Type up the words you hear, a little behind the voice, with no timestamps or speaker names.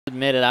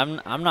admit it.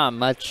 I'm not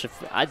much.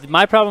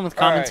 My problem with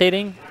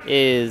commentating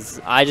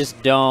is I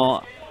just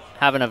don't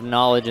have enough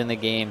knowledge in the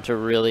game to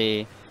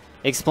really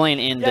explain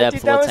in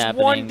depth what's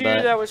happening. One dude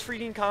that was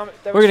freaking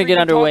we're gonna get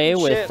underway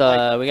with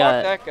like, we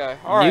got that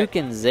guy. Newk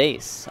and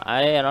Zace.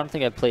 I don't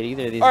think I've played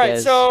either of these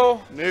guys.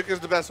 So Newk is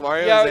the best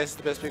Wario. Zace is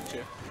the best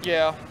Pikachu.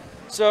 Yeah.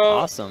 So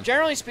awesome.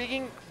 Generally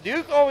speaking,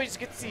 Newk always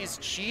gets these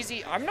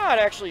cheesy. I'm not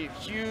actually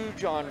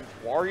huge on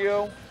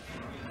Wario.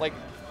 Like,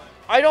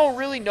 I don't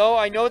really know.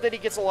 I know that he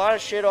gets a lot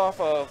of shit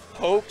off of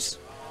pokes.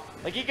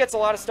 Like, he gets a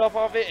lot of stuff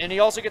off it, and he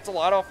also gets a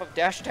lot off of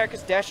dash attack,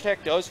 because dash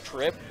attack does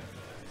trip.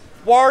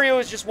 Wario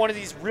is just one of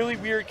these really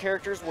weird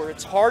characters where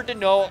it's hard to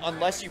know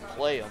unless you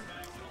play him.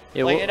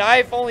 Yeah, like, and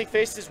I've only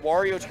faced this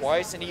Wario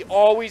twice, and he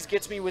always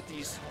gets me with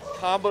these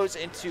combos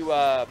into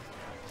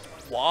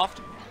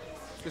Waft.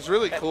 It's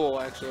really cool,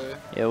 actually.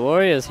 Yeah,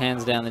 Wario's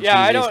hands down the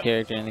cheesiest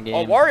character in the game.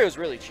 Oh, Wario's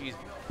really cheesy.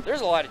 There's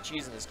a lot of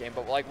cheese in this game,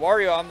 but like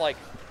Wario, I'm like,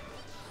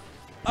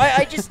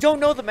 I just don't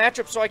know the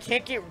matchup, so I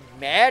can't get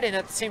mad, and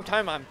at the same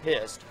time, I'm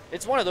pissed.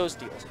 It's one of those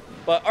deals.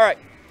 But, all right.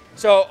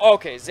 So,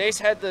 okay, Zace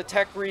had the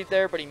tech read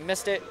there, but he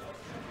missed it.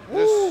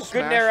 Woo,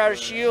 good nair out of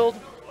shield.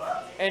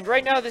 And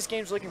right now, this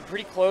game's looking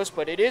pretty close,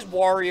 but it is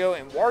Wario,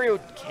 and Wario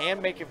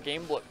can make a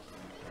game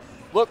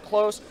look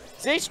close.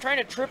 Zace trying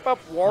to trip up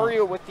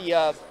Wario with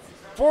the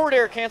forward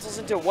air cancels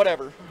into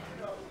whatever.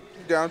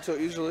 Down tilt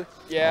usually.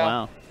 Yeah. Oh,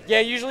 wow. Yeah,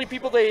 usually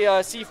people,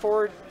 they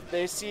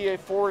see a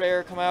forward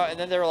air come out, and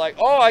then they're like,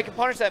 oh, I can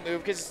punish that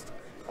move because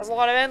it has a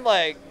lot of end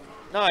leg.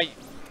 No, I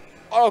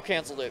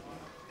auto-canceled it.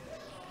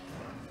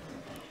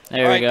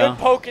 There we go. Good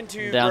poke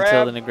into down grab.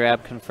 tilt and a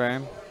grab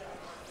confirm.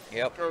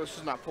 Yep. Oh, this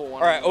is not pull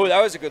one. All right. Oh,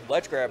 that was a good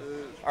ledge grab.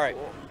 All right.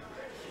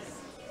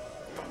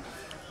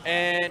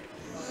 And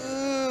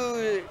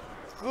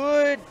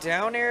good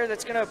down air.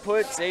 That's going to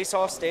put Zace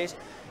off stage.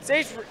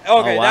 Zace,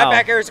 okay, that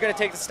back air is going to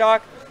take the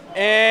stock.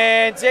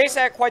 And Zace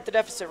at quite the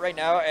deficit right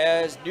now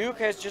as Newk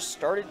has just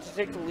started to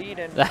take the lead.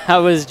 And that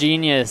was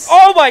genius.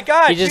 Oh my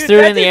god, he just threw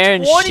it in the air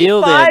and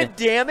shielded. 25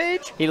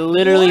 damage? He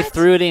literally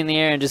threw it in the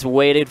air and just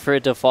waited for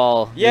it to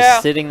fall. Yeah.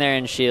 Just sitting there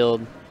and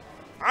shield.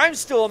 I'm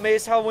still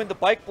amazed how when the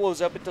bike blows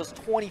up, it does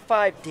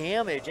 25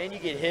 damage and you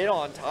get hit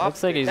on top.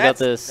 Looks like he's That's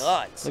got this.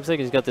 Nuts. Looks like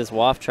he's got this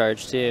waft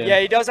charge too. Yeah,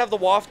 he does have the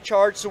waft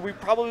charge, so we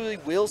probably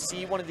will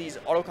see one of these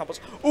auto combos.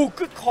 Ooh,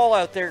 good call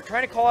out there.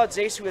 Trying to call out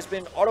Zace, who has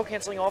been auto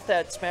canceling off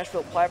that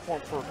Smashville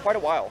platform for quite a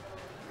while.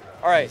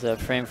 All right. Is that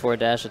frame 4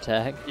 dash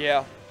attack?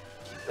 Yeah.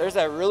 There's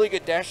that really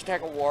good dash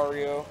attack of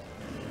Wario.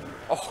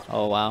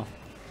 Oh wow.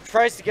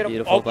 Tries to get him.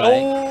 Beautiful bike.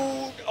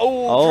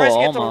 Tries to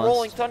get the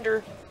Rolling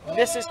Thunder.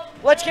 Misses.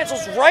 Ledge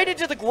cancels right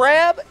into the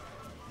grab.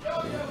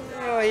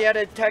 Oh, he had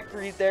a tech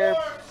read there.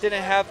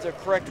 Didn't have the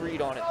correct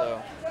read on it,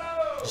 though.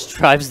 Just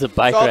drives the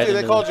bike right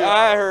into called you.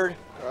 I heard.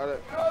 Got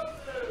it.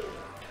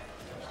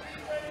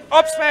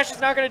 Up smash is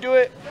not going to do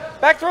it.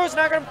 Back throw is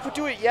not going to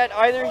do it yet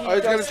either.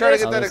 He's going to try to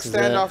get that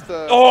extend off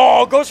the...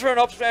 Oh, goes for an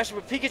up smash,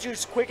 but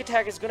Pikachu's quick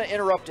attack is going to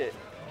interrupt it.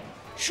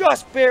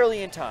 Just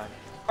barely in time.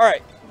 All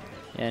right.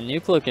 Yeah,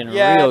 Newk looking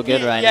real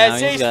good right now.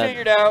 Yeah, Zace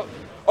figured out.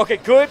 Okay,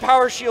 good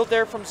power shield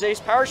there from Zace.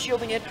 Power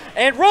shielding in.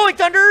 And Rolling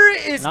Thunder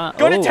is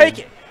going to take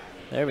it.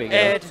 There we go.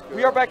 And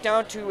we are back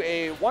down to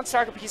a one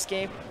stock apiece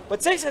game. But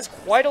Zace has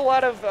quite a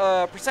lot of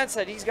percents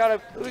that he's got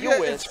to deal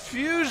with. It's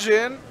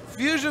Fusion.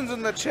 Fusion's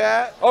in the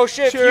chat. Oh,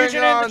 shit.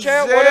 Fusion in the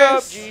chat. Zace. What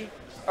up, G?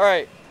 All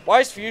right. Why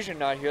is Fusion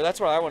not here? That's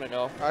what I want to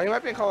know. He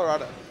might be in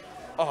Colorado.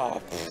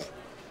 Oh,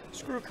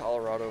 screw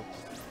Colorado.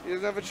 He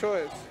doesn't have a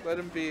choice. Let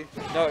him be.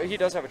 No, he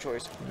does have a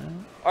choice.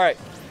 All right.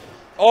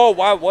 Oh,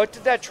 wow. What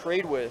did that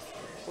trade with?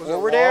 Was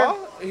Forward it air?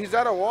 wall? He's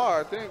at a wall,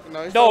 I think.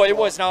 No, it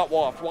was not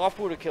Waft. Waft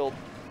would have killed.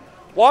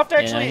 Waft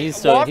actually, he's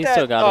still got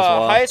his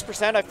wall. Highest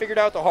percent I figured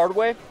out the hard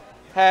way,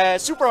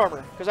 has super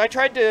armor. Because I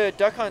tried to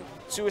duck hunt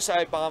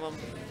suicide bomb him,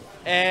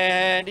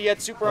 and he had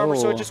super armor,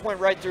 so it just went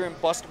right through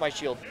and busted my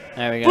shield.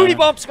 There we go. Booty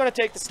bump's going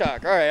to take the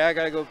stock. All right, I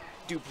got to go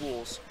do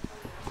pools.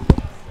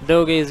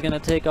 Doge is going to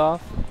take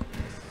off.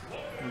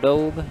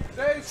 Dobe.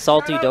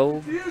 Salty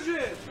Dobe.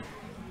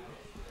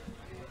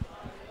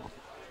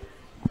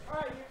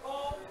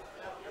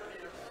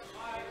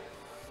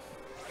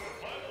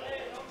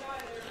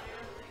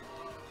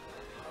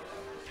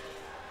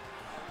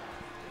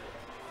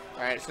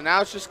 Alright, so now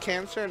it's just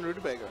Cancer and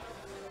Rutabaga.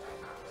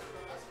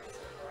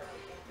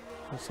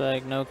 Looks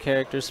like no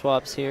character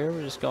swaps here.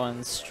 We're just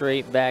going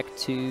straight back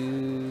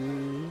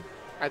to...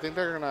 I think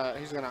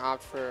he's gonna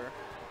opt for...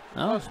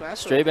 Oh,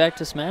 straight back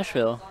to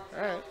Smashville.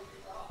 Alright.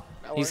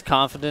 He's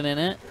confident in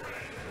it.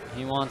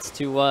 He wants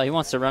to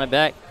run it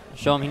back.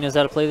 Show him he knows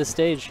how to play the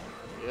stage.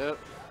 Yep.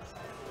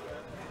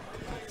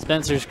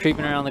 Spencer's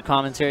creeping around the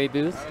commentary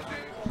booth.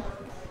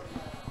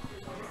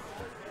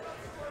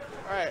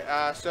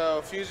 Alright,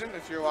 so Fusion,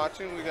 if you're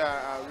watching, we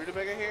got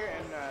Rutabaga here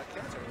and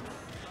Cancer.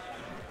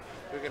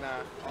 We're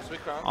gonna also be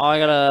crowned. Oh, I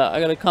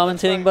got a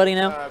commentating buddy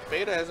now.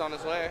 Beta is on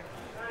his way.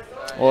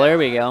 Well, there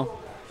we go.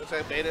 Looks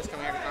like Beta's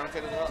coming here to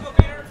commentate as well.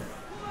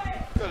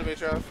 Go to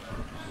Beatrof.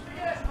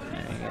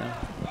 There you go.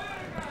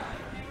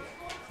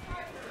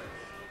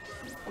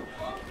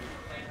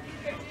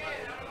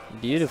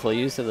 Beautiful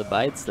use of the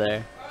bites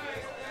there.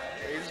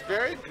 He's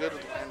very good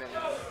with landing.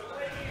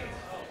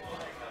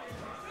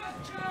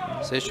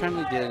 So he's trying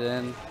to get it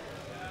in.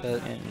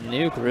 But And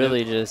Newk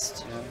really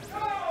just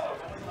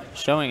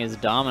showing his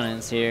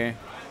dominance here.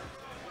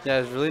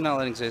 yeah, he's really not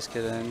letting Zace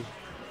get in.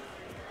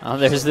 Oh,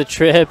 there's the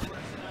trip.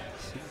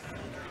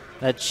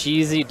 That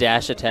cheesy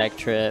dash attack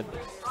trip.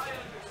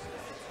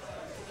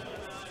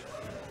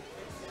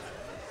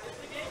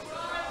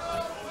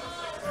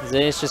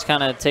 Zace just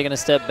kind of taking a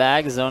step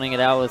back, zoning it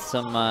out with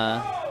some...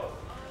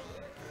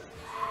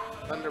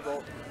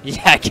 Thunderbolt.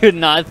 Yeah, I could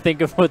not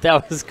think of what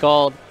that was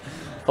called.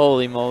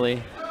 Holy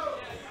moly.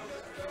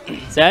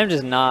 See, I'm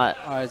just not...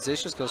 Alright,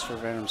 Zace just goes for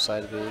random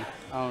side B.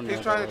 I don't know.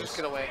 He's trying to just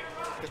get away.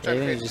 He's trying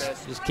to create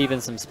space. Just keeping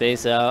some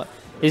space out.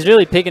 He's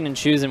really picking and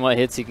choosing what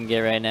hits he can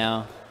get right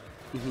now.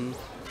 Mm-hmm.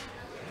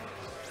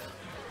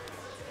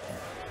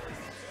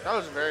 That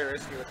was very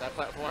risky with that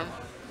platform.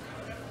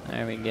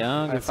 There we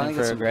go. Good some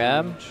for a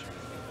grab. Damage.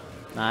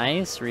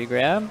 Nice.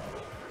 Regrab.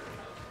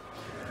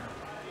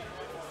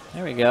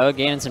 There we go.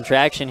 Gaining some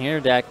traction here.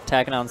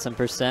 Tacking on some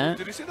percent.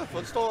 Did you see the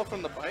footstool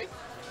from the bike?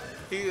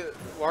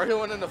 Wario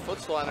went in the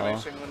footstool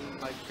animation when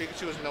like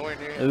Pikachu was nowhere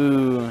near him.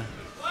 Ooh.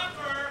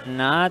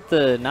 Not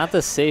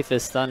the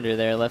safest thunder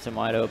there. Left him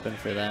wide open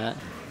for that.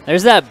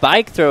 There's that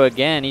bike throw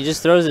again. He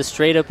just throws it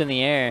straight up in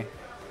the air.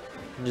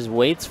 And just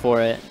waits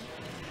for it.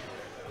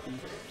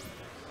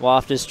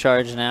 Waft is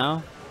charged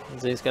now.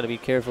 Zace's got to be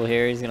careful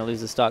here. He's going to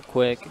lose the stock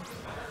quick.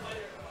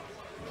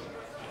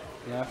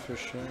 Yeah, for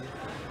sure.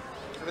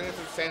 I think it's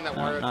insane that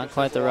Wario Not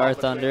quite the raw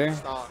thunder.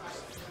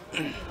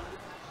 Kind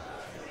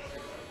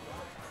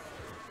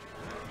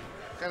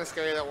of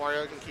scary that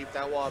Wario can keep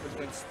that wall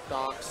between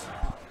stocks.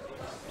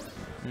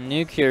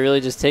 Newk here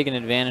really just taking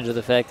advantage of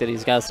the fact that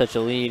he's got such a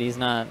lead. He's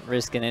not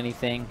risking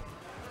anything.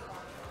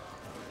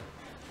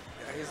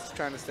 Yeah, he's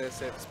trying to stay as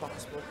safe as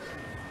possible.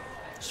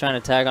 Just trying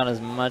to tag on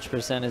as much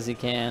percent as he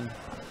can.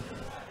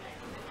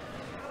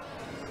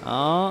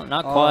 Oh,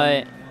 not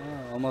quite.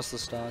 Oh, almost the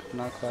stock,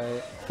 not quite. I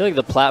feel like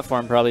the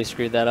platform probably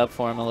screwed that up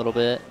for him a little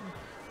bit.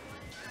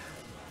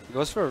 He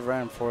goes for a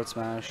random forward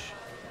smash.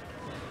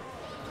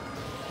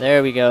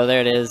 There we go.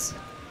 There it is.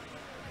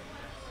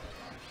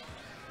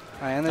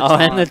 And the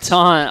and the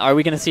taunt. Are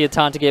we going to see a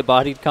taunt to get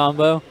bodied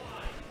combo?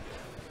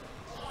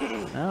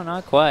 No,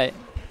 not quite.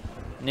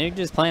 Newk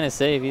just playing it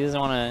safe. He doesn't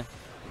want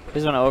to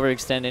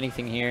overextend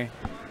anything here.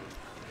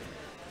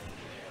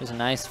 There's a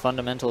nice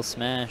fundamental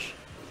smash.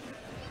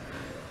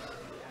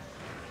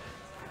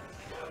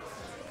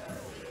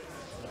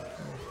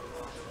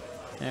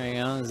 There we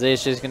go.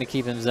 Zace just going to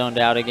keep him zoned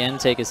out again,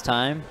 take his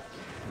time.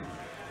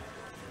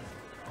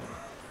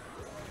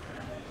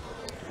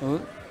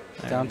 Ooh,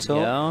 down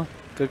tilt.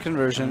 Good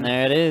conversion. And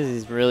there it is.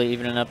 He's really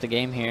evening up the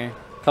game here.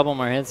 A couple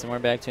more hits and we're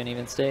back to an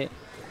even state.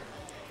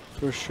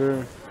 For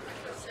sure.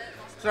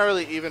 It's not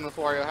really even with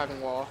Wario having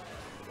wall.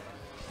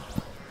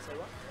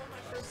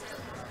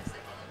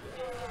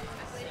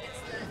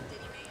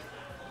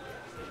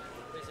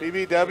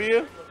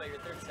 BBW?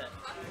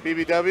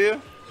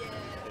 BBW?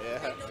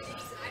 Yeah.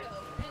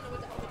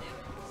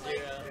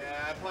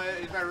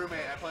 He's my roommate.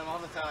 I play him all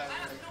the time.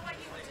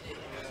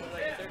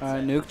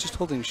 Newk just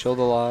holding shield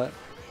a lot.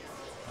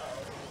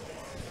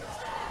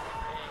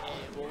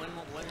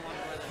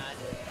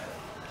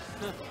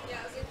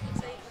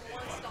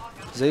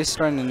 Zace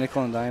trying to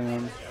nickel and dime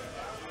him,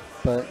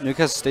 but Newk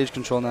has stage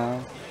control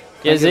now.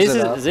 Yeah,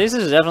 Zace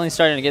is definitely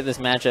starting to get this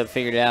matchup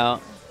figured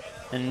out,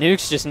 and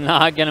Newk's just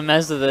not gonna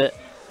mess with it.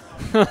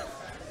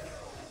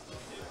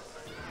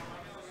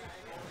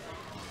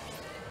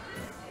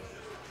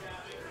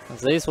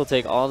 Zace will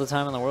take all the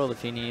time in the world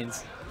if he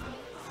needs.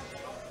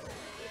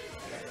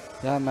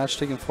 Yeah, match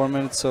taking 4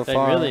 minutes so Like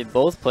far. really,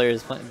 both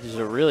players playing just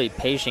a really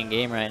patient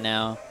game right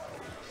now.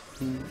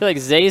 I feel like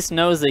Zace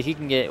knows that he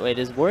can get. Wait,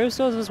 does Wario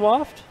still have his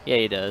waft? Yeah,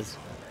 he does.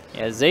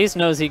 Yeah, Zace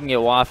knows he can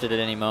get wafted at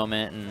any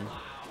moment, and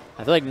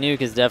I feel like Newk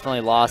has definitely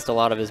lost a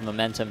lot of his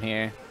momentum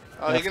here.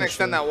 Oh, he can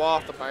extend that wall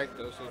off the bike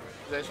though, so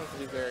Zace wants to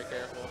be very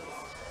careful.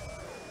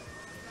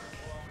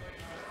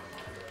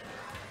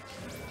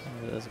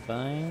 Those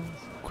binds.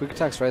 Quick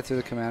attacks right through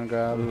the command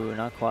grab. Ooh,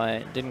 not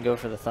quite. Didn't go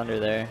for the thunder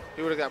there.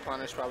 He would have got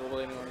punished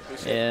probably anyway if we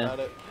said about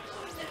it.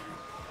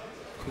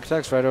 Quick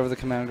attacks right over the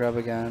command grab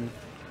again.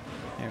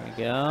 There we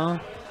go.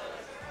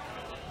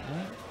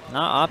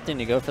 Not opting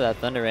to go for that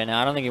thunder right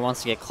now. I don't think he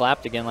wants to get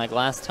clapped again like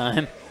last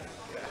time.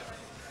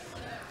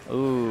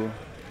 Ooh.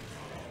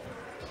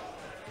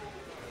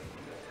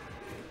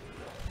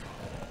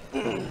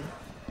 Kind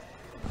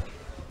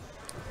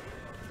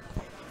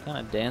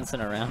of dancing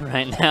around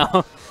right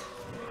now.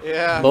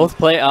 Yeah. Both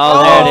play.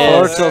 Oh, there it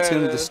Forward is. tilt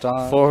into the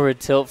stop. Forward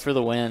tilt for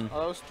the win. Oh,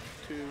 that was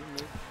 2.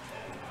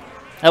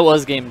 That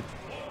was game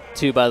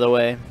 2, by the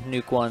way.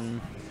 Newk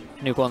won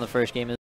the first game.